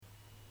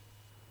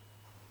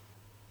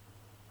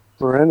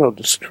Parental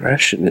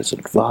discretion is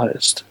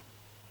advised.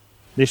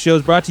 This show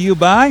is brought to you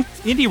by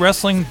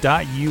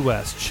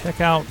IndieWrestling.us. Check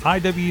out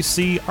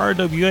IWC,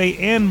 RWA,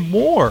 and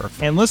more.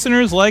 And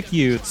listeners like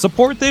you,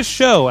 support this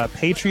show at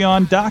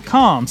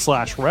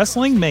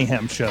Patreon.com/Wrestling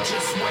Mayhem Show.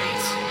 Just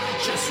wait,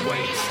 just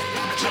wait,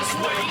 just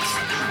wait,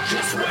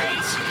 just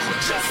wait,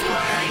 just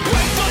wait.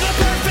 Wait for the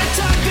perfect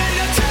time,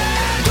 then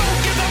attack.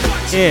 Don't give up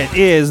what you It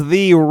is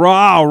the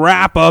Raw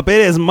wrap-up.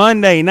 It is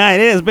Monday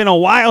night. It has been a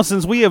while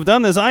since we have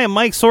done this. I am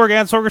Mike Sorg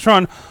at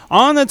Sorgatron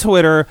on the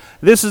Twitter.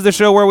 This is the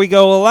show where we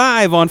go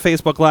live on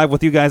Facebook Live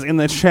with you guys in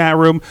the chat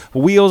room.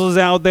 Wheels is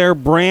out there.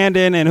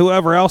 Brandon and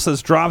whoever else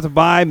has dropped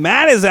by.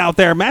 Matt is out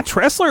there. Matt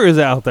Tressler is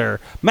out there.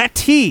 Matt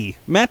T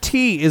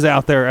is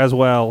out there as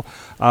well.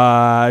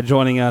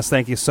 Joining us.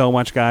 Thank you so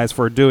much, guys,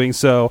 for doing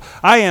so.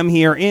 I am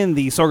here in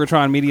the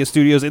Sorgatron Media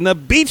Studios in the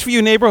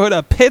Beachview neighborhood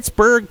of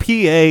Pittsburgh,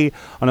 PA,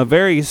 on a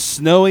very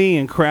snowy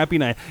and crappy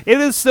night. It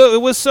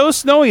was so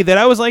snowy that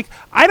I was like,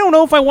 I don't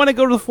know if I want to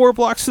go to the 4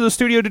 blocks to the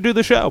studio to do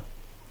the show.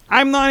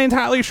 I'm not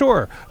entirely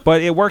sure,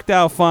 but it worked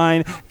out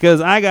fine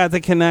because I got to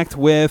connect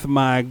with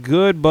my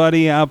good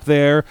buddy up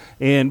there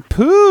in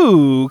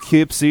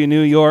Poughkeepsie,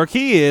 New York.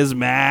 He is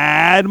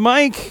Mad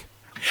Mike.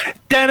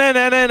 Strowman!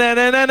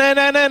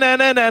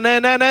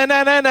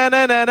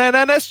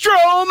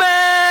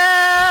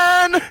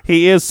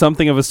 He is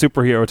something of a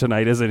superhero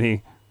tonight, isn't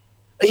he?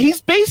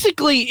 He's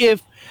basically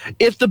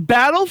if the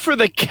battle for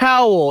the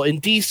cowl in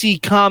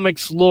DC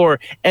Comics lore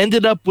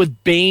ended up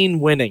with Bane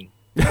winning.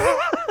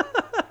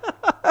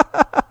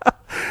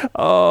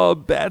 Oh,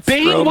 that's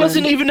Bane Strowman.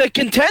 wasn't even a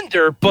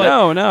contender,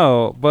 but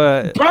no,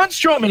 but Braun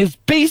Strowman is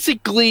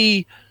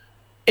basically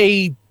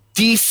a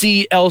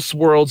DC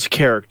Elseworlds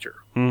character.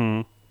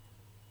 Mhm.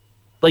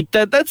 Like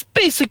that's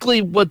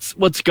basically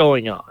what's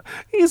going on.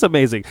 He's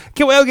amazing.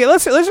 Okay,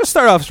 let's just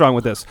start off strong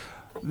with this.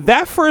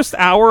 That first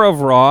hour of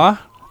Raw,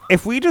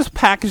 if we just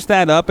packaged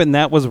that up and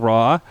that was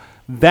Raw,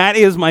 that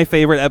is my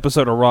favorite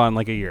episode of Raw in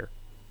like a year.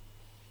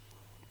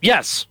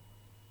 Yes.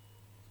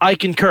 I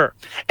concur.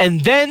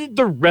 And then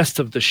the rest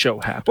of the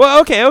show happened. Well,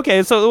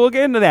 okay, so we'll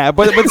get into that,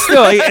 but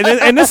still,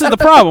 and this is the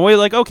problem. We're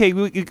like, okay,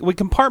 we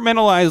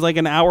compartmentalize like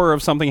an hour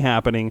of something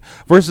happening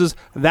versus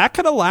that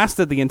could have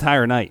lasted the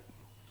entire night.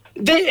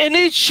 And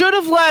it should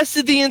have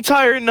lasted the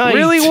entire night.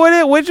 Really, would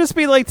it? Would it just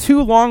be like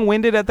too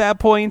long-winded at that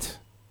point?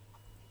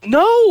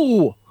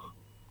 No.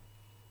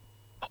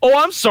 Oh,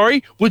 I'm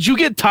sorry. Would you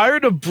get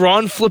tired of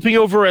Braun flipping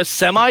over a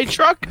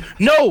semi-truck?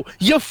 No,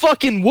 you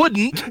fucking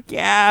wouldn't.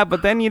 Yeah,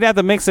 but then you'd have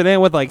to mix it in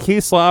with like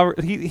Heath Slater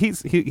getting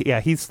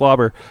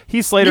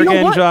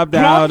jobbed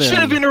out. Braun should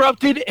have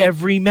interrupted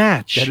every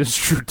match. That is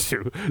true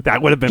too.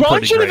 That would have been Braun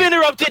pretty should great. have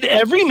interrupted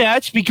every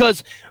match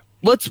because,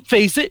 let's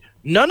face it,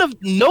 no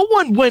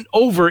one went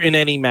over in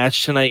any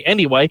match tonight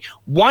anyway.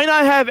 Why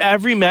not have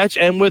every match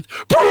end with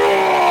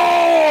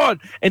Braun?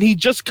 And he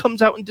just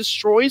comes out and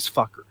destroys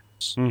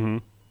fuckers. Mm-hmm.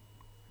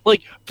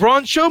 Like,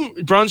 Braun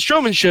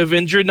Strowman should have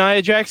injured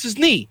Nia Jax's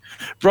knee.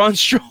 Braun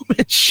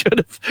Strowman should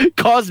have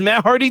caused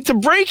Matt Hardy to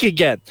break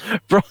again.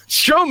 Braun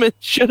Strowman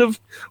should have,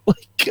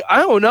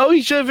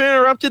 he should have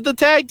interrupted the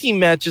tag team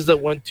matches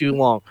that went too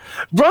long.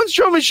 Braun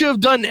Strowman should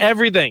have done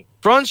everything.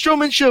 Braun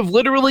Strowman should have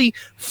literally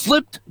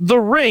flipped the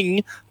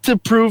ring to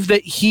prove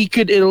that he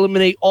could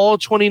eliminate all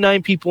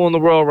 29 people in the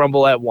Royal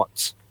Rumble at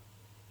once.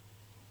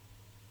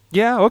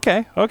 Yeah,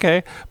 okay.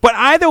 But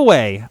either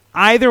way,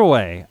 I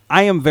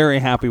am very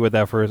happy with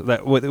that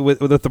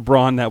with the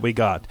Braun that we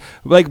got.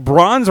 Like,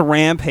 Braun's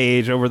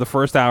rampage over the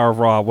first hour of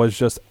Raw was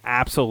just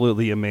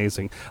absolutely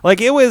amazing. Like,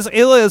 it was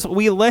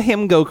we let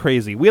him go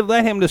crazy. We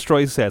let him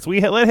destroy sets.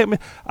 We let him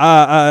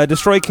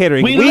destroy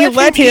catering. We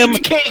let him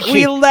eat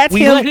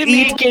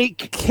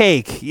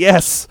cake.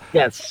 Yes.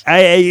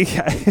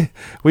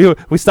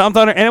 We stomped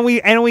on her, and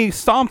we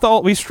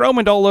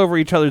Strowmaned all over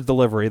each other's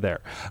delivery there.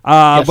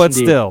 Yes, but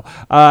indeed. still,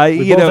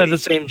 We both had the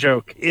same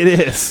joke.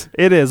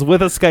 It is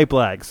with a Skype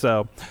lag.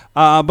 So,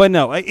 but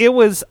no,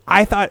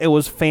 I thought it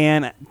was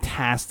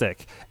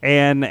fantastic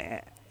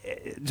and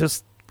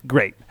just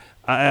great.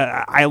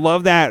 I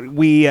love that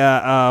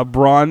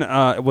Braun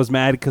was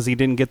mad because he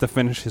didn't get to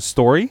finish his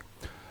story.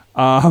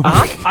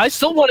 I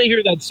still want to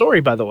hear that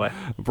story, by the way.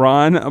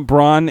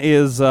 Braun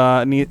is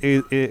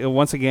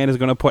once again is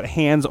going to put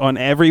hands on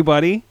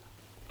everybody.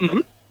 Mm-hmm.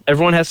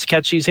 Everyone has to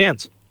catch these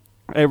hands.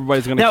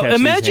 Everybody's going to catch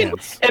these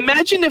hands.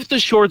 Imagine if the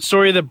short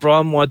story that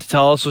Braun wanted to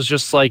tell us was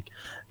just like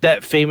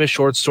that famous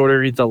short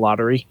story, The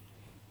Lottery.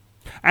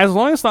 As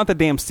long as it's not the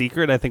damn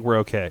secret, I think we're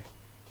okay.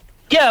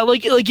 Yeah,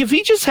 like if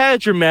he just had a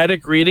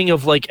dramatic reading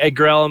of like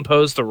Edgar Allan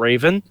Poe's The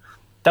Raven,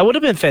 that would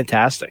have been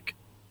fantastic.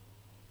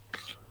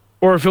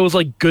 Or if it was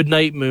like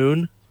Goodnight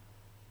Moon.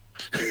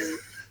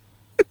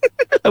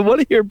 I want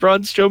to hear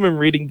Braun Strowman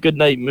reading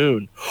Goodnight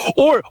Moon.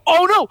 Or,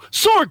 oh no,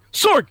 Sorg,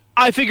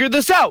 I figured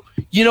this out.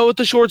 You know what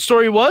the short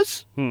story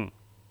was? All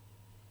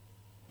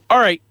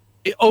right,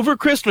 over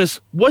Christmas,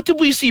 what did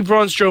we see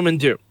Braun Strowman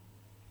do?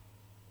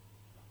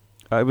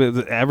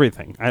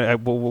 Everything.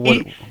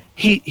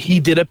 He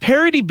did a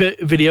parody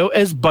video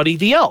as Buddy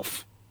the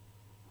Elf.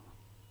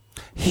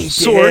 He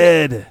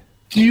did.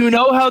 Do you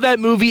know how that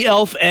movie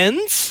Elf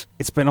ends?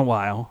 It's been a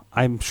while.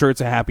 I'm sure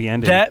it's a happy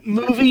ending. That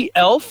movie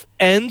Elf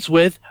ends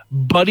with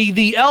Buddy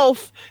the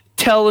Elf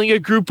telling a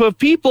group of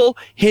people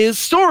his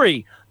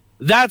story.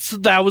 That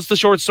was the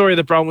short story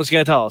that Braun was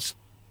going to tell us.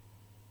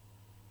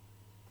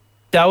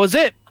 That was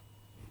it.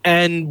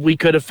 And we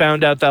could have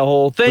found out that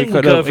whole thing.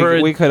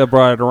 we could have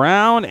brought it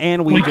around,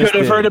 and we could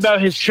have heard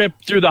about his trip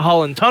through the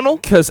Holland Tunnel.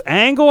 Because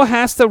Angle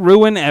has to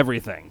ruin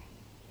everything.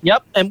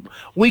 Yep, and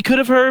we could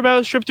have heard about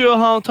his trip through the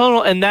Holland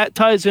Tunnel, and that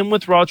ties in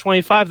with Raw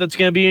 25 that's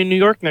going to be in New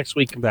York next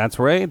week. That's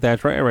right,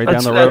 right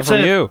down the road from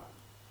you.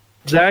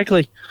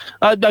 Exactly.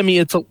 I mean,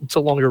 it's a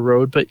longer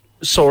road, but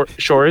sure,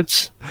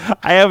 it's...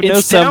 I have no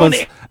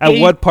semblance at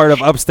what part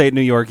of upstate New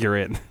York you're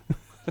in.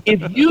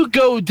 If you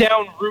go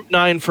down Route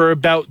 9 for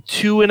about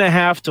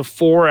 2.5 to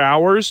 4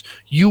 hours,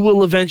 you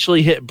will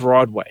eventually hit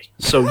Broadway.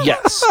 So,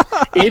 yes,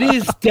 it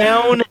is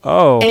down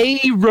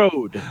a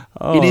road.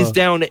 It is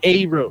down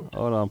a road.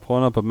 Hold on,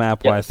 pulling up a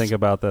map while I think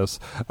about this.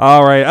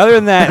 All right, other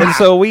than that, and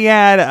so we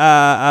had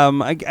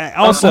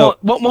also...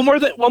 one more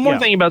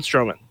thing about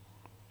Strowman.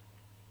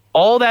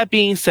 All that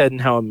being said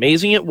and how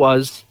amazing it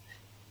was,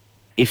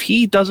 if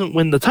he doesn't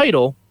win the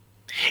title,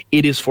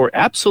 it is for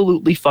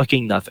absolutely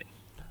fucking nothing.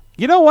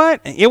 You know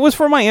what? It was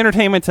for my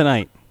entertainment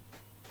tonight.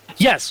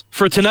 Yes,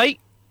 for tonight,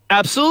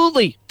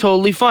 absolutely,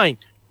 totally fine.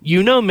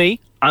 You know me,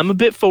 I'm a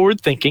bit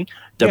forward-thinking.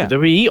 Yeah.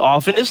 WWE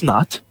often is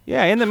not.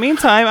 Yeah, in the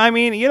meantime, I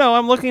mean,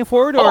 I'm looking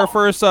forward to our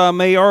first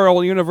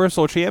mayoral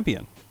Universal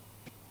Champion.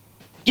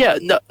 Yeah,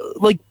 no,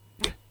 like,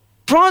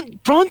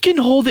 Braun can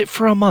hold it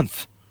for a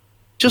month.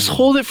 Just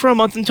hold it for a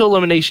month until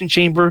Elimination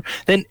Chamber,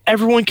 then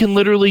everyone can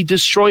literally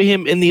destroy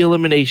him in the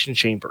Elimination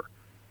Chamber.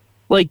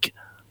 Like...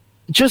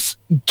 Just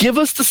give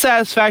us the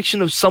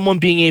satisfaction of someone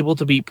being able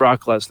to beat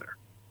Brock Lesnar.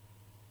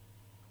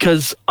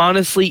 Because,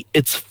 honestly,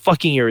 it's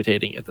fucking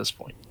irritating at this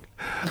point.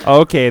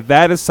 Okay,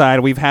 that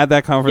aside, we've had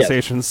that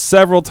conversation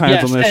several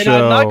times on this show.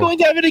 And I'm not going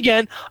to have it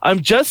again.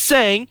 I'm just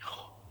saying,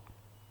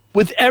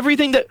 with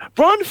everything that...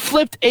 Braun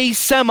flipped a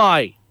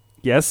semi.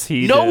 Yes,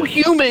 he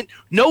did.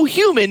 No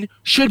human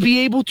should be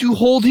able to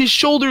hold his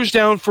shoulders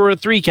down for a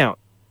 3 count.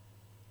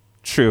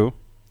 True.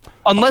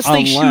 Unless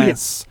they shoot him.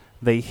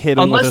 They hit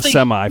him with a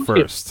semi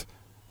first.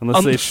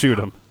 Unless they shoot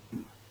him.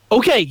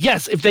 Okay,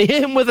 yes. If they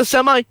hit him with a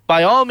semi,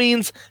 by all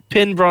means,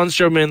 pin Braun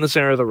Strowman in the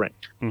center of the ring.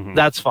 Mm-hmm.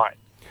 That's fine.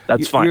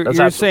 That's fine.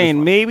 You're saying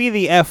fine. Maybe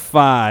the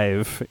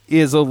F5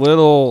 is a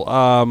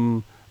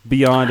little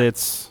beyond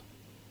its...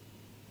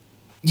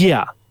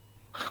 Yeah.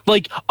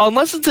 Like,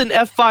 unless it's an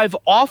F5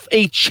 off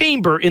a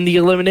chamber in the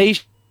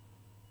elimination.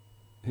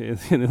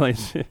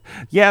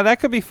 Yeah,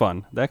 that could be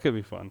fun. All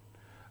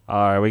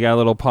right, we got a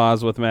little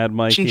pause with Mad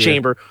Mike here.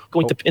 Chamber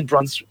going to pin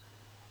Braun Strowman.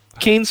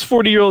 Kane's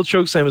 40-year-old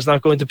chokeslam is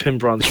not going to pin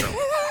Braun Strowman.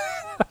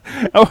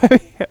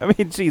 I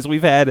mean, geez,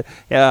 we've had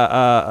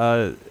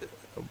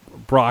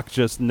Brock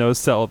just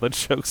no-sell the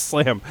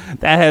chokeslam.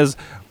 That has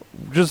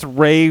just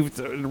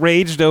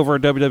raged over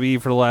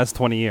WWE for the last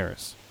 20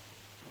 years.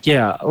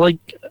 Yeah,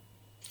 like,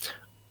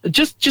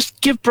 just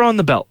give Braun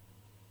the belt.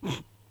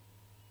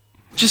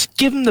 Just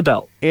give him the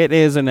belt. It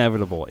is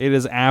inevitable. It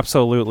is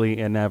absolutely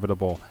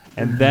inevitable.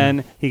 And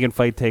then he can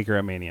fight Taker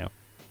at Mania.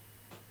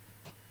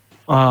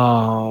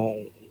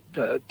 Oh...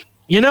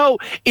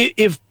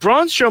 if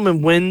Braun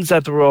Strowman wins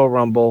at the Royal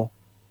Rumble,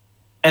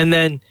 and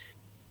then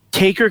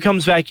Taker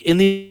comes back in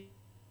the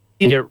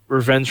get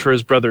revenge for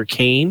his brother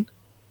Kane,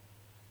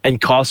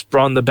 and costs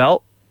Braun the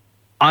belt,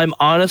 I'm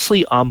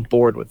honestly on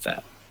board with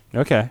that.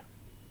 Okay.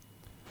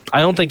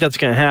 I don't think that's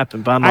going to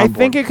happen, but I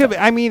think it could be.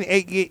 I mean,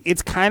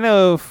 it's kind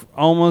of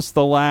almost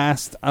the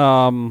last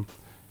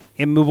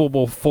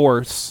immovable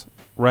force,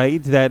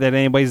 right, that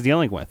anybody's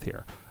dealing with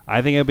here.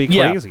 I think it'd be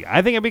crazy.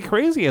 I think it'd be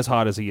crazy as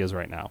hot as he is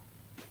right now.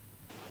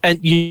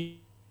 And you...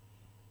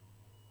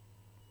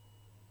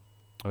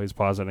 Oh, he's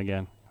pausing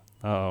again.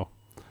 Uh-oh.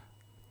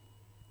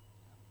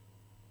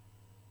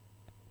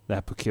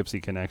 That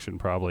Poughkeepsie connection,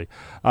 probably.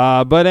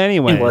 But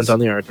anyway. He was on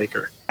the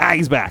Undertaker.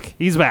 He's back.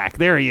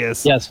 There he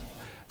is. Yes.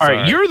 All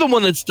right, you're the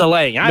one that's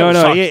delaying.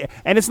 No,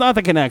 and it's not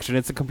the connection.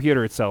 It's the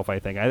computer itself, I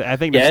think. I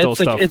think there's still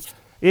stuff.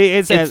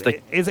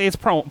 It's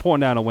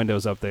pulling down a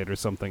Windows update or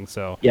something,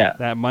 so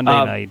that Monday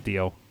night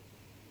deal.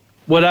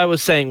 What I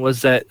was saying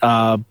was that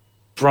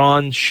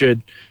Braun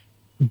should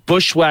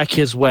bushwhack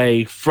his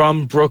way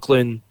from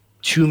Brooklyn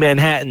to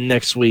Manhattan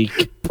next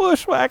week.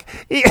 Bushwhack?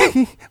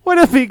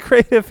 Wouldn't it be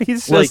great if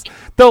he's just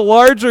the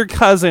larger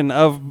cousin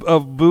of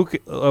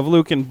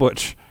Luke and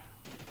Butch?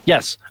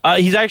 Yes.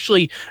 He's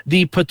actually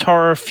the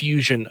Patara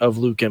fusion of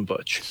Luke and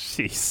Butch.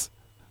 Jeez.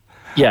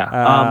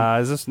 Yeah.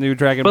 Is this new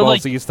Dragon Ball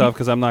Z stuff?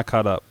 Because I'm not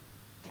caught up.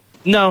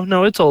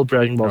 No, it's old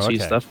Dragon Ball Z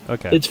stuff.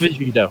 Okay. It's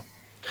Vegito.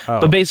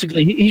 Oh. But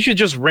basically, he should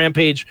just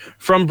rampage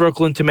from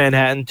Brooklyn to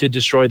Manhattan to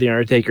destroy The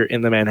Undertaker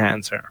in the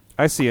Manhattan Center.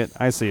 I see it.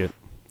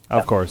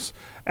 Of course.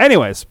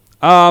 Anyways,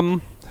 the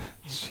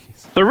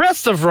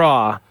rest of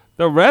Raw. You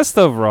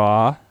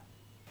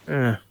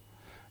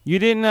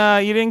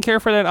didn't care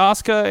for that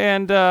Asuka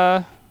and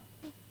the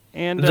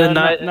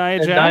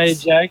Nia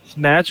Jax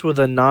match with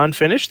a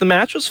non-finish. The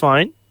match was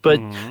fine. but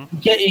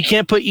you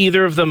can't put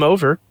either of them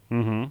over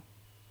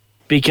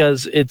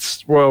because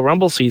it's Royal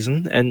Rumble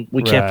season, and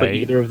we can't put Right.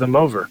 either of them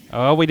over.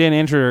 Oh, we didn't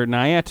injure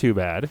Nia too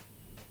bad.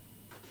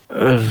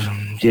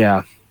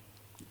 Yeah.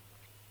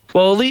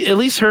 Well, at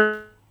least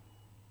her.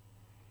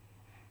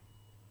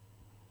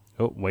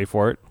 Oh, wait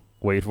for it.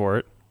 Wait for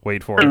it.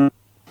 Wait for it.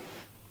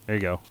 There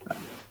you go.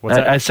 What's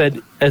that? I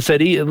said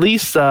at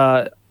least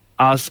Nia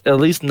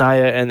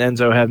and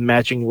Enzo have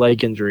matching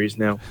leg injuries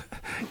now.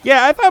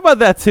 Yeah, I thought about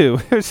that too.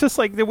 It's just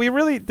like, did we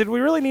really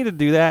need to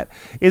do that?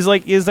 Is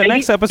the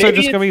next episode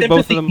just going to be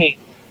both of them?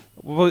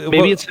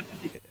 Maybe it's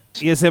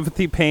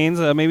sympathy pains.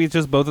 Maybe it's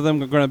just both of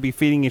them are going to be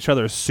feeding each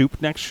other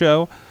soup next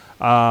show.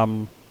 I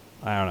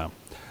don't know.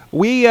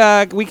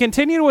 We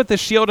continued with the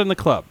Shield and the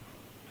Club.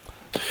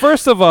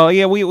 First of all,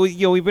 yeah,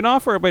 we've been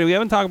off for it, but we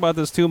haven't talked about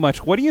this too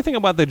much. What do you think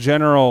about the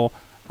general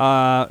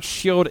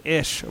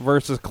Shield-ish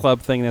versus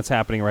Club thing that's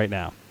happening right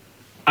now?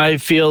 I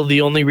feel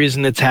the only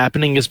reason it's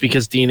happening is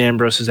because Dean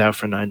Ambrose is out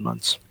for 9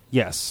 months.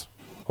 Yes.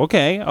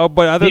 Okay. Oh,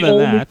 but other than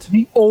that,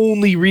 the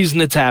only reason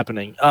it's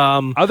happening.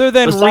 other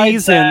than besides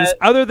reasons,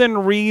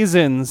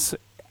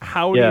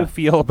 how do Yeah. you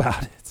feel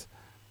about it?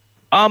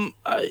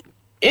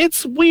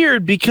 It's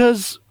weird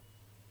because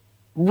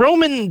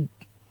Roman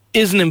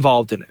isn't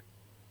involved in it.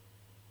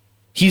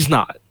 He's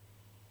not.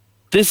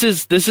 This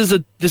is a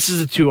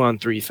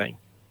 2-on-3 thing.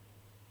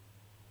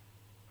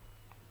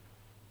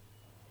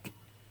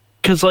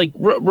 Because like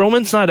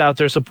Roman's not out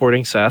there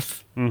supporting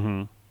Seth.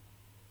 Mm-hmm.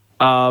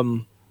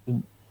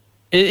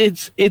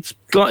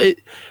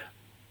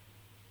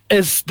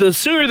 As the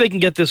sooner they can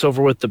get this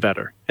over with, the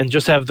better, and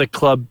just have the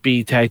club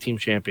be tag team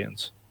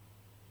champions.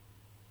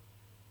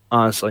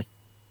 Honestly,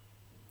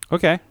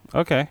 Okay.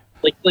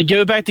 like give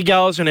it back to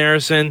Gallows and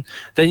Harrison.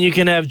 Then you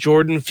can have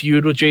Jordan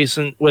feud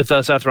with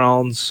Seth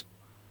Rollins.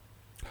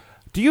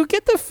 Do you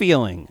get the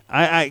feeling?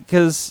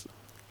 Because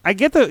I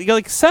get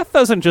the Seth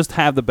doesn't just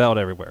have the belt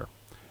everywhere,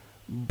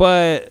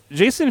 but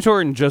Jason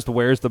Jordan just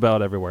wears the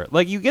belt everywhere.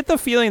 Like you get the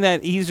feeling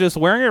that he's just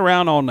wearing it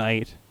around all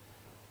night,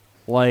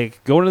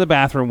 like going to the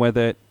bathroom with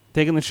it,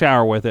 taking the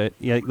shower with it.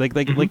 Yeah, like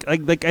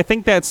I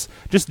think that's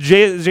just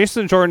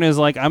Jason Jordan is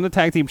like, I'm the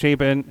tag team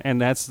champion,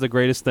 and that's the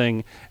greatest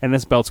thing, and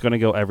this belt's going to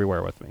go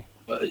everywhere with me.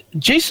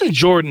 Jason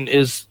Jordan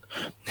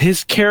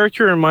his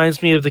character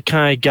reminds me of the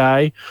kind of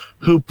guy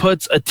who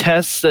puts a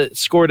test that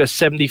scored a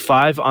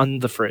 75 on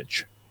the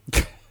fridge.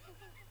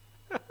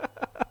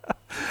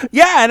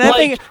 Yeah, and I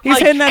think he's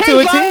hitting that hey, to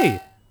a guys!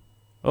 T.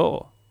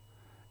 Oh,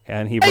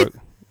 and he broke.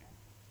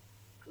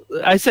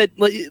 I said,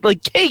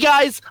 hey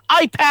guys,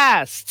 I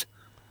passed.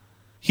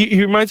 He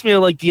reminds me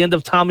of like the end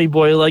of Tommy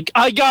Boy. Like,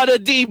 I got a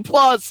D+.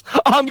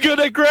 I'm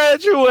gonna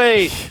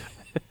graduate.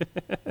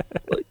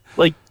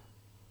 like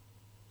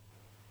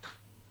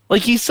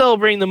he's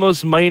celebrating the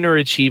most minor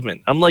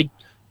achievement. I'm like,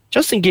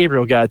 Justin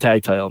Gabriel got a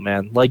tag title,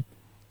 man. Like,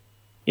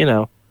 you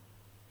know.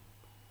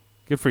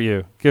 Good for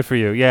you. Good for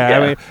you. Yeah,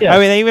 Yeah, yeah. I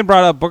mean, they even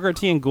brought up Booker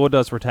T and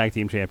Goldust were tag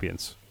team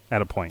champions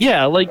at a point.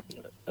 Yeah,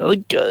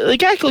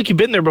 act like you've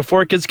been there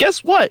before, because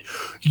guess what?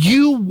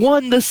 You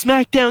won the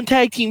SmackDown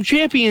Tag Team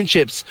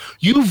Championships.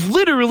 You've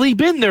literally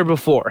been there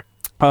before.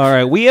 All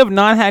right, we have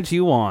not had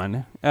you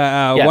on.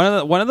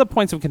 Yeah. One of the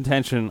points of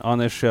contention on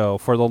this show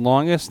for the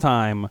longest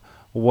time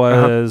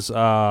was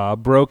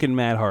Broken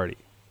Matt Hardy,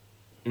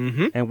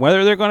 and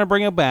whether they're going to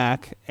bring it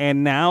back.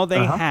 And now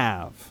they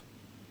have.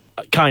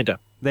 Kinda.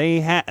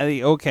 They have.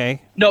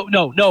 Okay.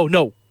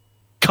 No.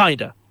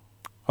 Kinda.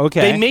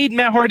 Okay. They made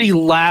Matt Hardy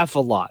laugh a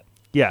lot.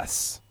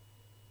 Yes.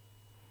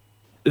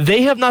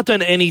 They have not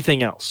done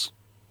anything else.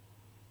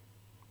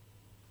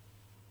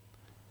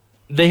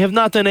 They have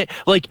not done it.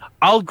 Like,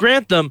 I'll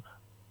grant them,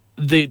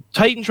 the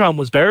Titantron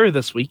was better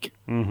this week.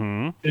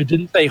 Mm-hmm. It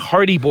didn't say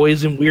Hardy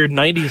Boys in weird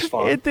 90s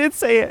font. It did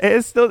say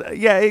it's still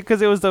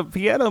because it was the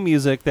piano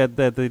music that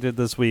they did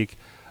this week.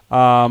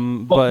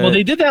 Well,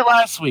 they did that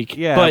last week.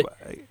 Yeah, but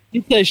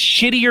it's a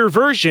shittier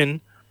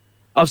version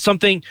of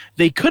something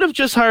they could have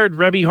just hired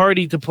Rebby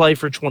Hardy to play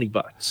for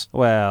 $20.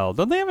 Well,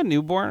 don't they have a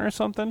newborn or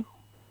something?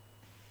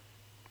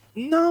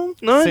 No,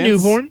 not a Since?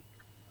 newborn.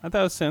 I thought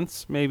it was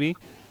since maybe.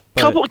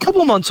 But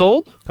Couple months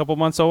old. couple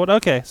months old.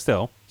 Okay,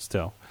 still.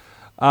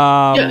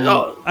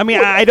 Yeah, I mean,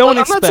 I don't I'm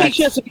not saying expect.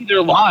 she has to be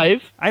there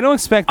live. I don't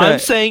expect I'm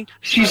that. saying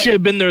she should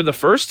have been there the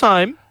first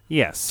time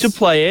Yes. to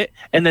play it,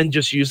 and then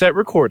just use that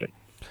recording.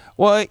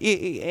 Well, and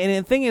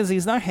the thing is,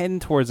 he's not heading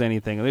towards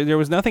anything. There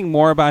was nothing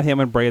more about him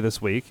and Bray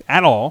this week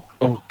at all.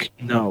 Oh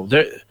no!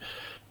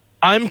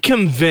 I'm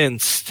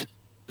convinced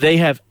they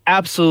have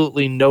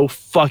absolutely no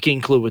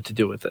fucking clue what to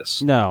do with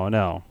this.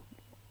 No.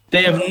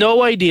 They have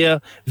no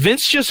idea.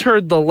 Vince just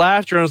heard the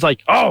laughter and was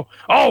like, "Oh,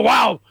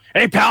 wow!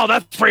 Hey, pal,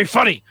 that's pretty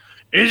funny.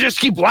 You just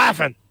keep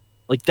laughing."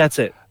 Like, that's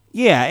it.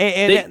 Yeah,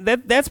 and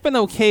that's been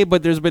okay,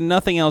 but there's been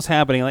nothing else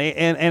happening.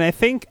 And I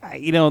think,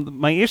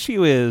 my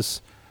issue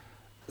is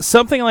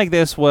something like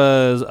this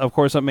was, of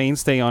course, a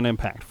mainstay on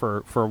Impact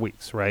for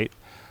weeks, right?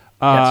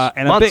 Yes.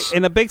 And Months.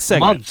 in a big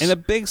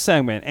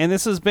segment, and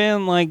this has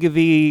been like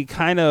the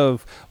kind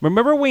of,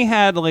 remember we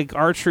had like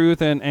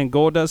R-Truth and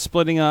Goldust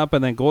splitting up,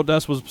 and then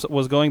Goldust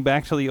was going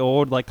back to the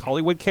old like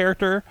Hollywood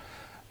character.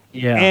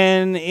 Yeah.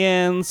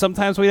 And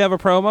sometimes we'd have a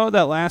promo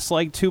that lasts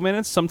like 2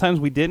 minutes. Sometimes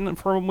we didn't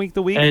from week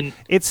to week. And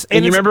you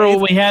remember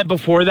what we had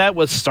before that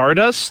was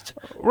Stardust,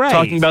 right?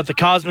 Talking about the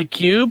Cosmic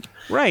Cube,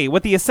 right?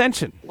 With the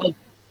Ascension.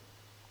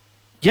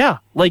 Yeah,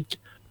 like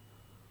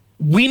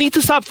we need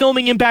to stop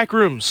filming in back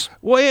rooms.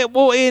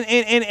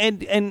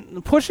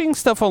 And pushing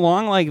stuff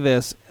along like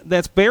this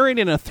that's buried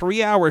in a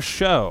 3-hour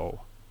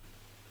show,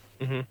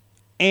 and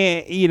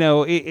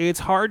it's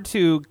hard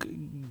to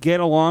get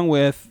along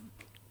with.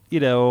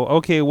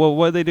 Okay, well,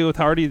 what did they do with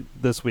Hardy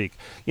this week?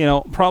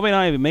 Probably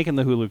not even making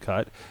the Hulu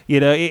cut.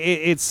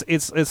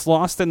 It's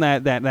lost in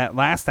that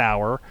last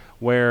hour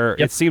where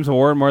it seems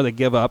more and more they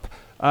give up.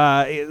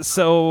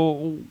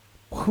 So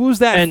who's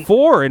that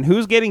for, and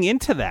who's getting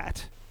into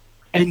that?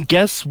 And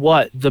guess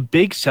what? The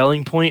big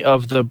selling point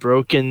of the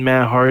broken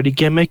Matt Hardy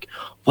gimmick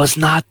was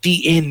not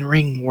the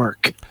in-ring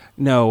work.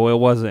 No, it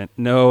wasn't.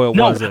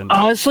 Wasn't.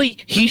 Honestly,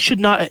 he should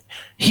not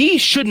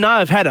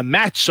have had a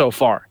match so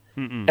far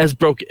as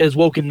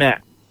Woken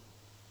Matt.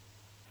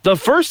 The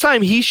first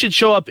time he should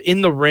show up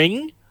in the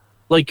ring,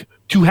 like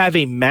to have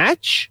a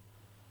match,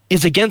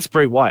 is against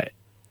Bray Wyatt.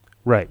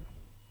 Right.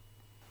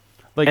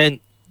 Like, and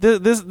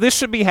this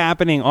should be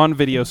happening on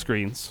video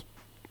screens.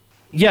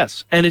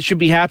 Yes, and it should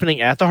be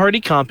happening at the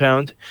Hardy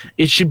compound.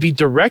 It should be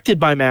directed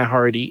by Matt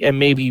Hardy and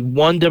maybe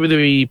one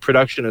WWE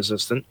production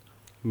assistant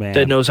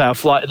that knows how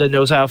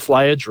to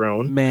fly a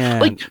drone.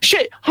 Man, like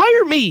shit,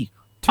 hire me.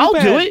 I'll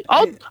do it.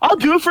 I'll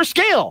do it for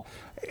scale.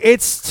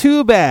 It's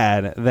too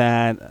bad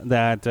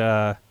that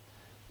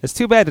Dave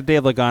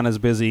Lagana's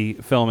busy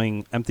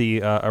filming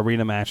empty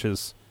arena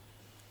matches.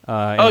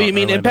 You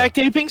mean Impact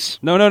tapings?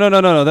 No. The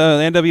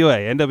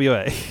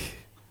NWA.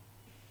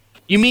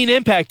 You mean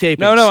Impact tapings?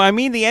 No, I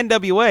mean the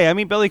NWA. I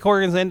mean Billy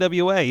Corgan's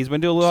NWA. He's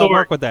been doing a lot of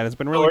work with that. It's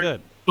been really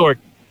good.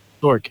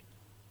 Sorg,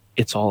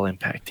 it's all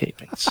Impact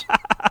tapings.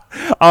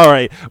 All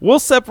right. We'll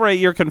separate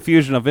your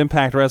confusion of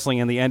Impact Wrestling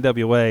and the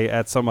NWA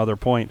at some other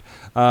point.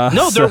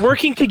 They're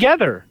working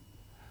together.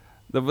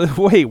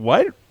 Wait,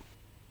 what?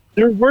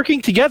 They're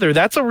working together.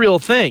 That's a real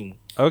thing.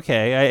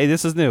 Okay.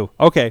 This is new.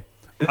 Okay.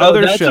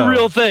 That's a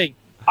real thing.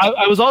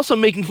 I was also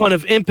making fun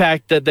of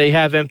Impact that they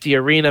have empty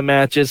arena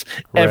matches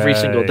every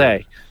single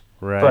day.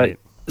 Right.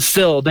 But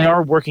still, they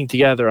are working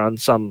together on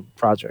some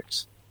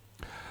projects.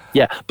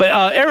 Yeah, but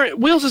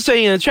Aaron Wheels is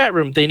saying in the chat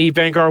room they need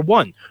Vanguard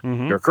 1.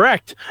 Mm-hmm. You're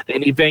correct. They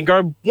need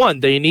Vanguard 1.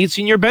 They need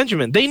Senior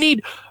Benjamin. They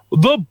need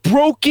the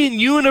broken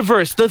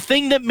universe, the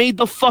thing that made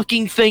the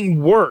fucking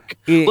thing work.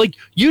 Like,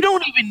 you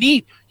don't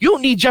need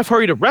Jeff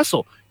Hardy to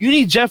wrestle. You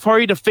need Jeff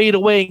Hardy to fade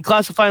away and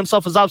classify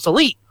himself as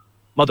obsolete,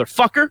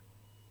 motherfucker.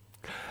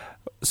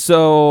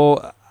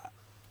 So,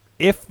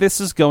 if this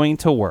is going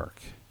to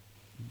work,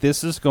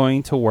 this is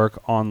going to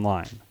work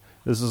online.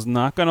 This is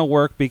not going to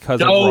work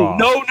because of Raw.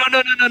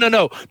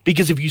 No.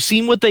 Because if you've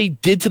seen what they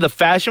did to the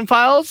Fashion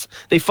Files,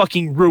 they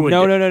fucking ruined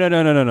it.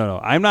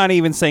 No. I'm not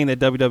even saying that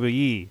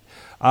WWE.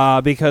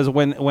 Because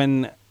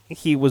when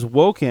he was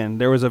woken,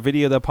 there was a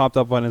video that popped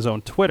up on his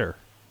own Twitter.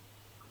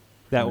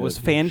 That was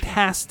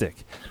fantastic.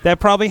 That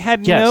probably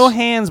had no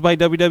hands by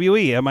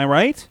WWE. Am I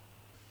right?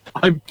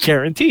 I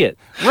guarantee it.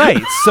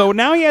 Right. So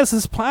now he has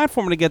his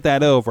platform to get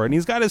that over, and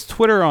he's got his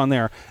Twitter on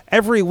there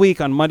every week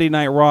on Monday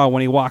Night Raw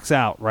when he walks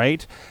out,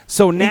 right?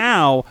 So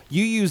now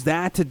you use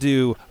that to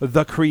do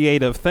the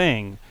creative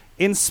thing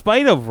in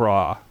spite of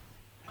Raw.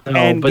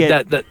 No,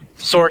 but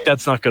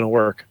that's not going to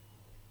work.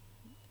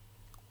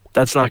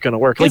 That's not going to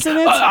work. Isn't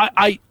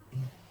it?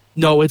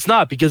 No, it's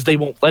not, because they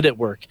won't let it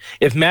work.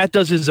 If Matt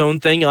does his own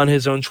thing on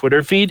his own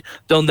Twitter feed,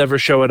 they'll never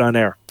show it on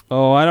air.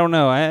 Oh, I don't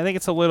know. I think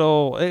it's a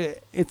little.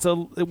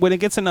 When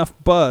it gets enough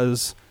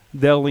buzz,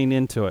 they'll lean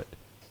into it.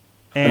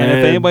 And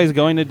if anybody's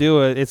going to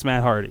do it, it's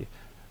Matt Hardy.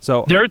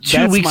 So they're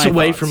 2 weeks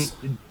away thoughts.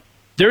 from.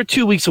 They're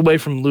 2 weeks away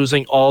from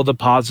losing all the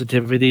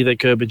positivity that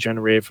could have been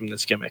generated from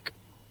this gimmick.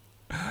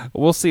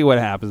 We'll see what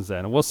happens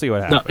then.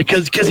 No,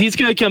 because he's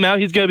going to come out.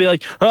 He's going to be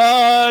like,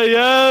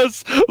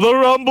 yes, the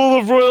Rumble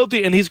of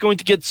Royalty, and he's going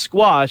to get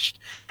squashed.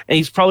 And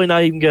he's probably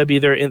not even going to be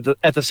there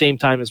at the same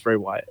time as Bray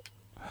Wyatt.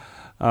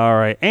 All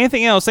right.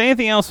 Anything else?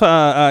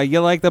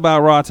 You liked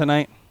about Raw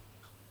tonight?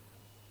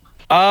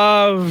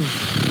 How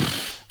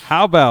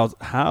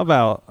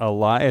about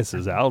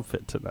Elias's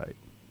outfit tonight?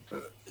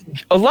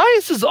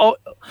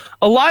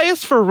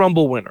 Elias for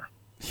Rumble winner.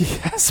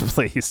 Yes,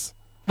 please.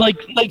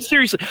 Like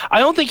seriously, I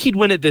don't think he'd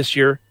win it this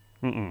year.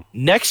 Mm-mm.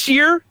 Next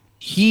year,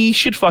 he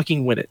should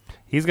fucking win it.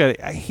 He's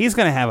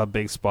gonna have a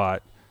big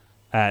spot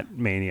at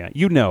Mania.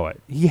 You know it.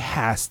 He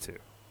has to.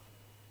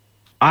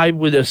 I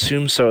would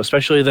assume so,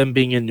 especially them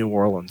being in New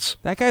Orleans.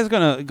 That guy's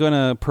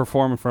gonna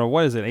perform in front of,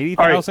 what is it,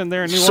 80,000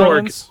 there in New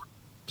Orleans?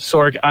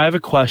 Sorg, I have a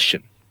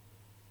question.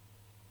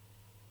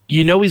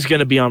 You know he's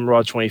gonna be on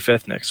Raw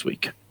 25th next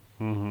week.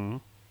 Mm-hmm.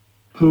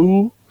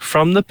 Who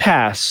from the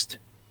past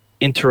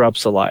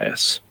interrupts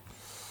Elias?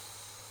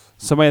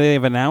 Somebody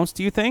they've announced,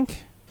 do you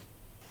think?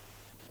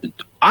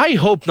 I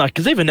hope not,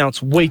 because they've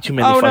announced way too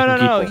many Oh,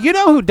 fucking no. people. You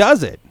know who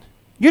does it?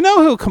 You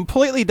know who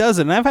completely does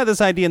it? And I've had this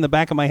idea in the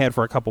back of my head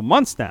for a couple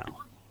months now.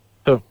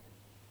 Who?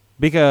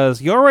 Because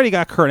you already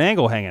got Kurt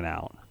Angle hanging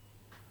out.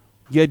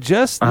 You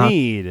just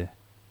need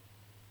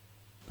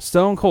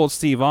Stone Cold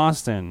Steve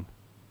Austin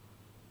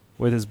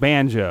with his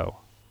banjo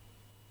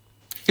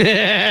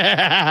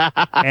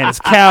and his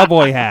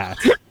cowboy hat.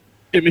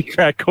 Give me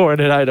crack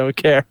corn and I don't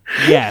care.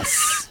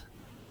 Yes.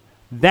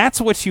 That's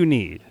what you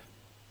need.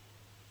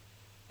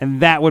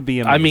 And that would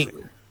be amazing. I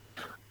mean,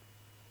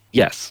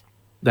 yes.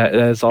 That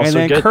is also and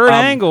then good. Kurt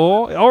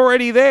Angle,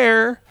 already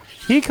there,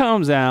 he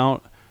comes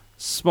out,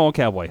 small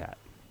cowboy hat.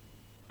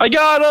 I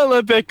got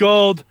Olympic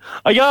gold.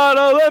 I got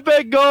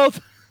Olympic gold.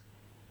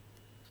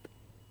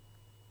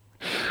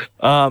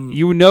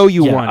 You know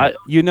you Yeah, want it.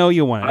 You know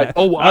you want it.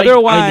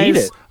 I need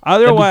it.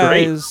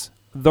 Otherwise,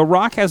 The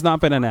Rock has not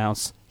been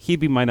announced. He'd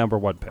be my number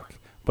one pick.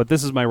 But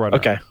this is my runner.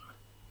 Okay.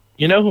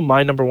 You know who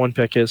my number one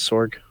pick is,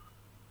 Sorg?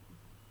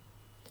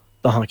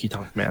 The Honky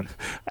Tonk Man.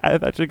 I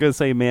thought you were going to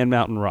say Man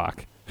Mountain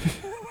Rock.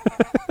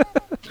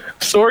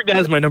 Sorg, that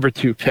is my number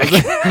two pick.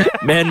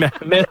 Man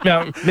Let's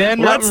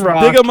Mountain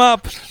Rock. dig them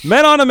up.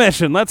 Men on a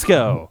mission. Let's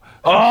go.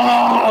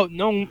 Oh,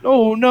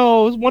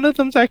 no. One of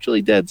them's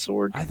actually dead,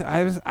 Sorg.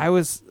 I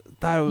was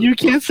thought it was, You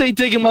can't say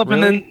dig him up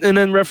Really? and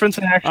then reference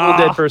an actual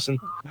dead person.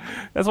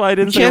 that's why I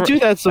didn't You say can't do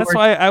that, That's Sorg.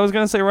 why I was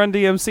going to say Run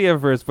DMC at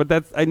first,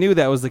 but I knew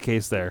that was the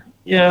case there.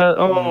 Yeah.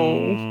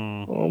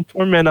 Oh,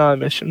 poor Men on a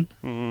Mission.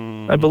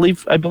 I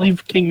believe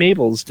King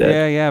Mabel's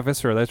dead. Yeah,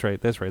 Viscera. That's right.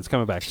 It's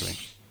coming back to me.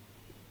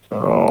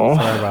 Oh,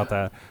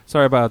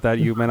 Sorry about that,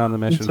 you Men on the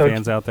Mission It's okay.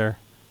 fans out there.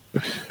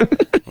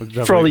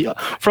 for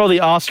all the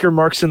Oscar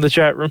marks in the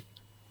chat room.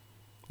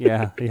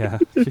 Yeah.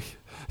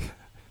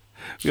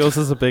 Wheels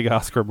is a big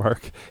Oscar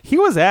mark. He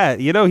was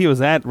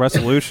at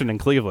Resolution in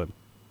Cleveland.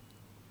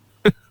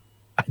 I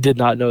did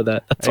not know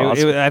that. That's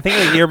awesome. I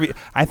think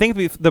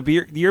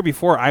the year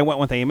before I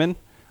went with Eamon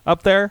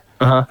up there.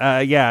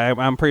 Yeah,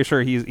 I'm pretty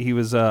sure he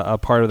was a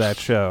part of that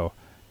show.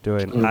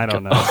 Doing I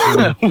don't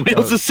know.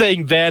 Wheels is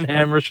saying Van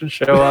Hammer should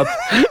show up.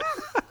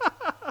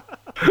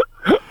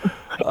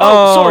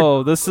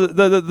 Oh, the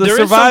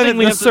There is something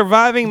we have to-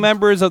 surviving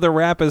members of the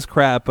Rap is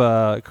Crap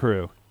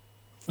crew.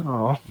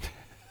 Oh,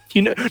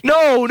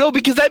 no,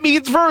 because that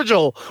means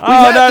Virgil. We've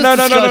Oh had no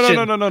this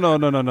discussion.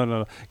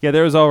 no. Yeah,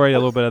 there was already a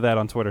little bit of that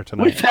on Twitter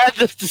tonight. We've had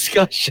this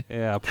discussion.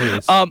 Yeah,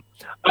 please.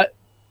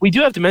 We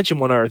do have to mention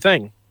one other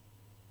thing.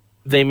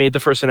 They made the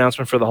first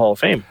announcement for the Hall of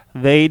Fame.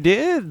 They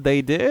did.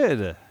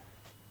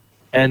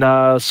 And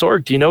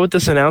Sorg, do you know what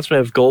this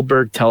announcement of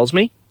Goldberg tells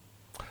me?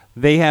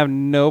 They have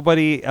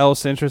nobody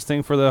else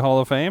interesting for the Hall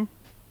of Fame?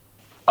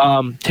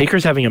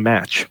 Taker's having a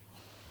match.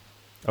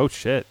 Oh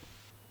shit.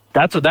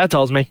 That's what that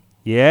tells me.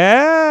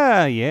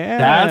 Yeah.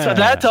 That's what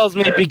that tells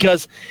me,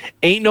 because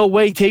ain't no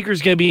way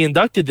Taker's going to be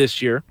inducted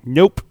this year,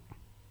 Nope.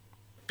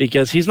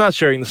 because he's not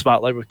sharing the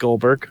spotlight with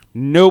Goldberg.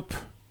 Nope.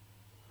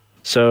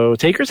 So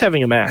Taker's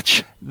having a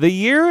match. The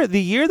year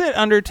that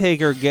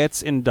Undertaker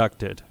gets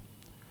inducted,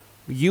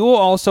 you will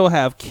also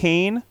have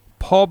Kane,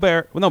 Paul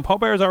Bear. Well, no, Paul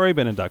Bear has already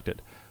been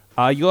inducted.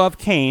 You'll have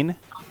Kane.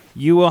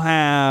 You will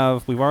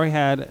have. We've already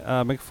had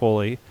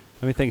McFoley.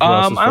 Let me think. Who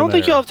else is I don't from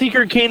think there. you'll have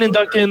Taker and Kane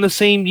inducted in the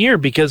same year,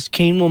 because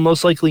Kane will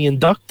most likely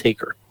induct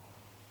Taker.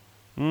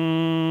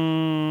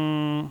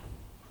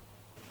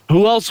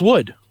 Who else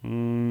would?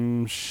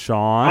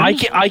 Sean. I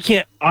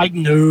can't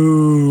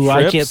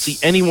see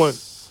anyone.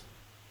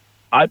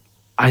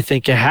 I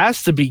think it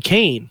has to be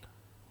Kane.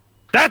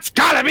 That's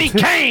gotta be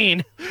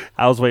Kane.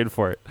 I was waiting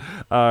for it.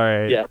 All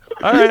right. Yeah.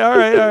 All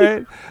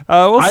right.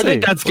 We'll I see.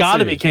 think that's We'll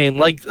gotta see. be Kane.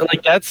 Like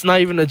that's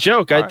not even a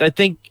joke. I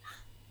think.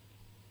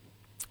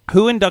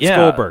 Who inducts Yeah.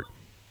 Goldberg?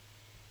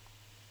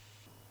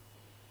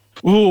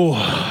 Ooh.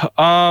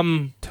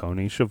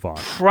 Tony Schiavone.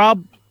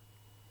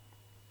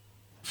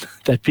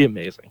 That'd be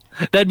amazing.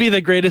 That'd be the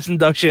greatest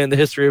induction in the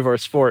history of our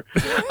sport.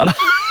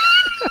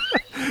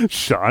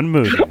 Sean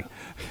Mooney.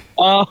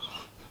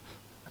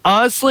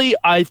 Honestly,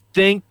 I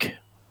think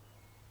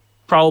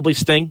probably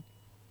Sting.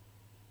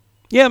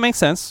 Yeah, it makes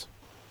sense.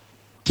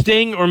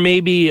 Sting, or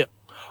maybe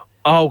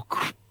oh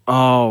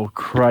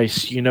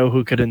Christ, you know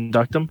who could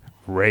induct him?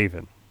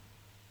 Raven.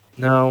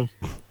 No.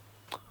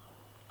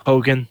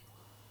 Hogan.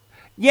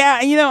 Yeah,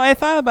 I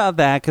thought about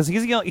that because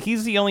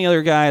he's the only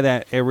other guy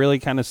that it really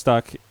kind of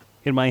stuck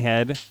in my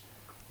head.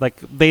 Like,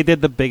 they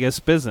did the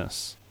biggest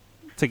business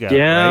together,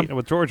 Yeah. right?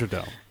 With Georgia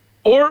Dome.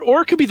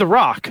 Or it could be The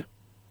Rock.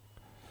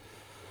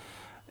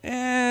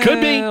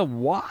 Could be.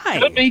 Why?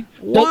 Could be.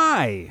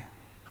 Why?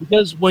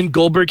 Because when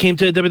Goldberg came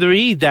to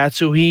WWE, that's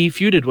who he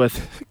feuded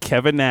with.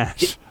 Kevin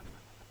Nash.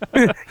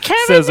 Kevin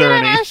Says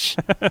Ernie. Nash.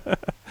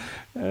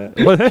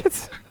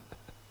 What?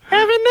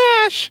 Kevin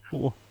Nash.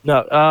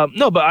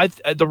 No, but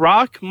The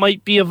Rock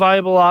might be a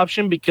viable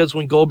option, because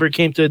when Goldberg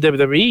came to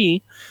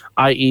WWE,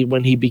 i.e.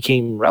 when he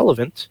became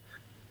relevant,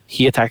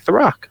 he attacked The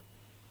Rock.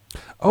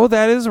 Oh,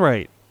 that is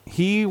right.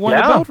 He won the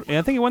Yeah. belt.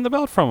 I think he won the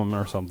belt from him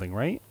or something,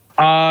 right?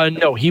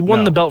 No, he won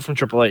No. the belt from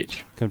Triple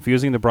H.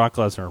 Confusing the Brock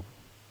Lesnar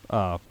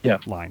Yeah.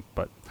 line,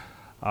 but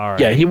All right.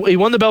 Yeah, he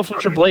won the belt from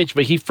Triple H,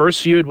 but he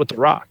first feuded with The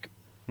Rock.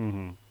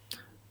 Mhm.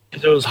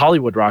 Because it was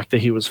Hollywood Rock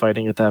that he was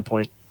fighting at that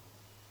point.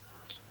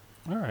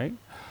 All right.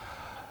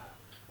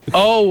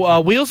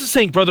 Wheels is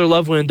saying Brother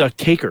Love will induct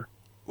Taker.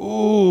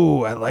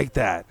 Ooh, I like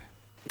that.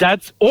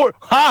 Ted DiBiase.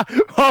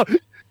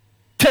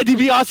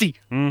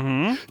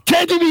 Mm-hmm.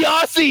 Ted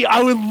DiBiase.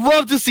 I would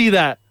love to see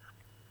that.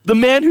 The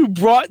man who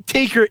brought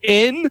Taker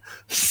in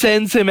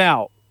sends him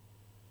out.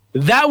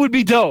 That would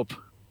be dope.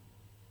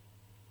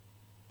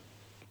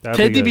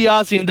 Ted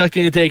DiBiase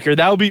inducting a Taker.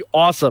 That would be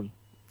awesome.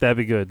 That'd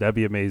be good. That'd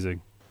be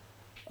amazing.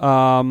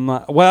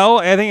 Well,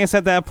 I think it's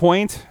at that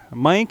point,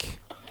 Mike,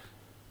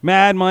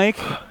 Mad Mike.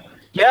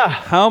 Yeah.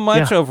 How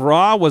much of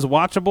Raw was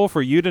watchable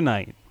for you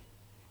tonight?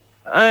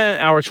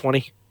 Hour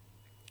 20.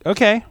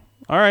 Okay.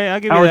 All right. I'll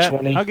give you Hour that.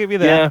 20. I'll give you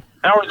that. Yeah.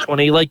 Hour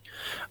 20. Like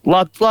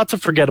lots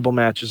of forgettable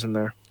matches in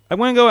there. I'm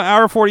going to go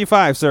hour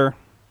 45, sir.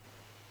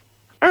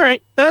 All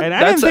right. And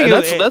I didn't think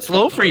That's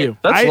low for you.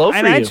 That's low for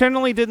you. And I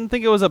generally didn't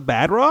think it was a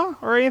bad Raw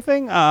or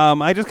anything.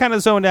 I just kind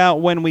of zoned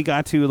out when we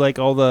got to like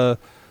all the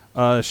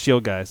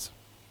Shield guys.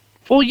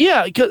 Well,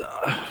 yeah, because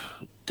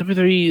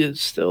WWE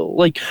is still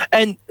like,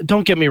 and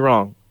don't get me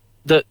wrong,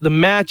 the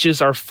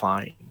matches are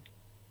fine.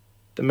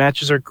 The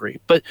matches are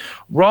great, but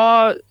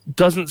Raw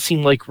doesn't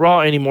seem like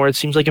Raw anymore. It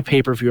seems like a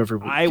pay-per-view every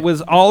week. I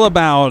was all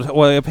about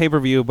a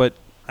pay-per-view, but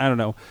I don't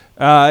know.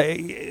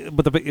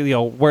 But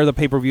where the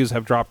pay-per-views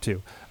have dropped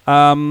to.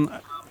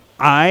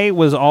 I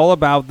was all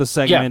about the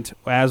segment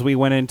as we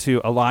went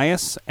into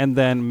Elias and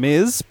then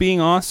Miz being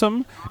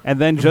awesome, and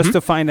then just to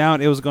find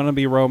out it was going to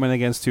be Roman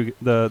against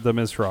the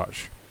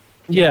Miz-Raj.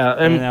 Yeah,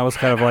 and that was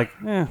kind of like,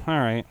 all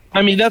right.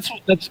 I mean, that's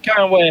kind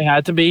of what it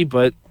had to be,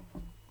 but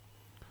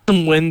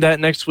win that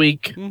next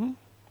week. Mm-hmm.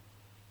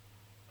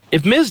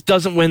 If Miz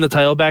doesn't win the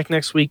title back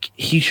next week,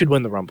 he should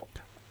win the Rumble.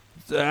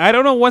 I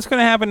don't know what's going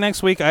to happen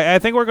next week. I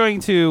think we're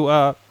going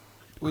to.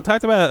 We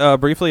talked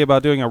about briefly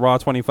about doing a Raw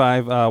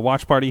 25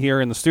 watch party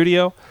here in the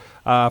studio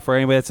for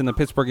anybody that's in the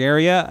Pittsburgh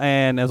area,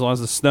 and as long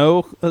as the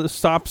snow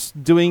stops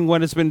doing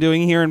what it's been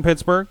doing here in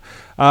Pittsburgh.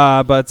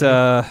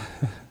 So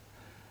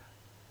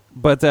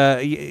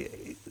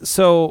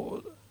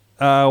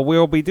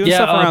we'll be doing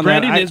stuff around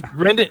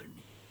that.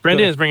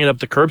 Brendan is bringing up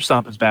the curb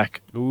stomp is back.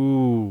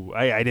 Ooh,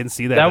 I didn't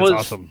see that. That's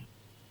awesome.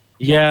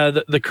 Yeah,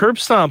 the curb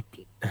stomp.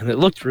 And it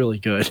looked really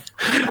good.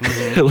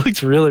 Mm-hmm. It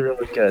looked really,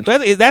 really good.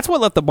 But that's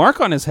what left the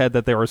mark on his head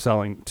that they were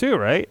selling too,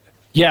 right?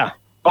 Yeah.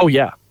 Oh,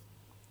 yeah.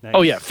 Nice.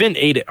 Oh, yeah. Finn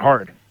ate it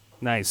hard.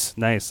 Nice.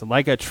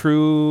 Like a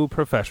true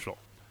professional.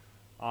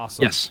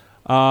 Awesome. Yes.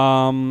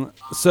 So,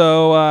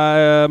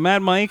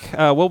 Mad Mike,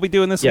 we'll be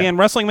doing this again.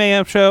 Wrestling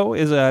Mayhem Show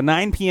is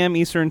 9 p.m.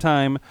 Eastern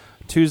Time,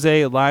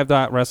 Tuesday,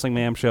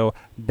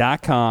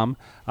 live.wrestlingmayhemshow.com.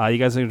 You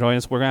guys can join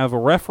us. We're going to have a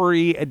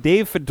referee,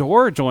 Dave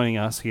Fedor, joining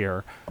us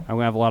here. I'm going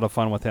to have a lot of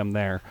fun with him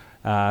there.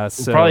 We'll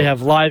probably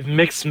have live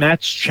mixed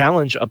match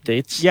challenge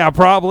updates. Yeah,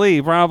 probably.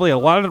 A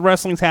lot of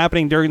wrestling's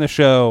happening during the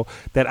show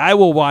that I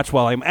will watch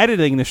while I'm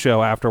editing the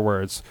show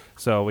afterwards,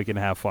 so we can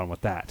have fun with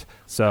that.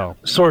 So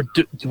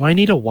do I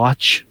need a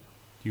watch?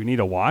 You need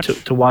a watch?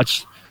 To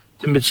watch?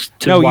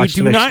 No, watch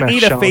you do not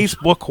need challenge. a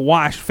Facebook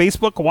watch.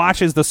 Facebook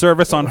Watch is the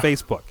service on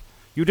Facebook.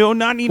 You do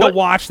not need a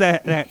watch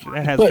that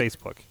has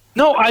Facebook.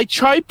 No, I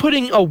tried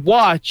putting a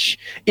watch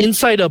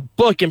inside a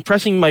book and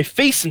pressing my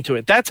face into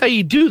it. That's how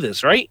you do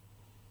this, right?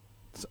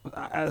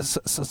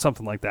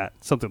 Something like that.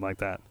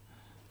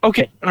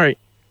 Okay. All right.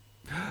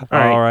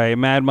 All right.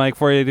 Mad Mike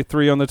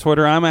 483 on the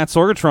Twitter. I'm at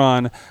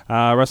Sorgatron.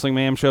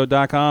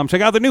 WrestlingMayhemShow.com.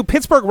 Check out the new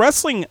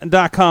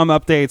PittsburghWrestling.com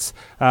updates.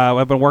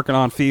 I've been working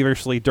on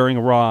feverishly during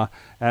Raw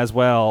as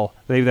well.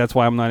 Maybe that's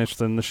why I'm not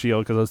interested in the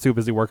Shield, because I was too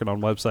busy working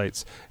on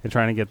websites and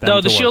trying to get them.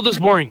 No, the Shield is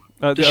boring.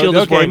 The Shield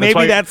is boring.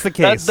 Maybe that's the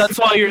case. That's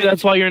why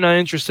you're not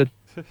interested.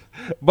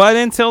 But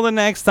until the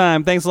next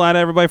time, thanks a lot,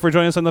 everybody, for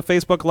joining us on the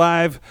Facebook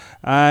Live.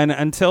 And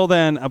until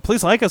then,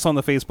 please like us on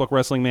the Facebook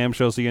Wrestling Mayhem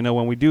Show so you know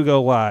when we do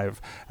go live.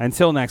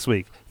 Until next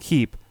week,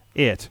 keep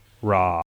it raw.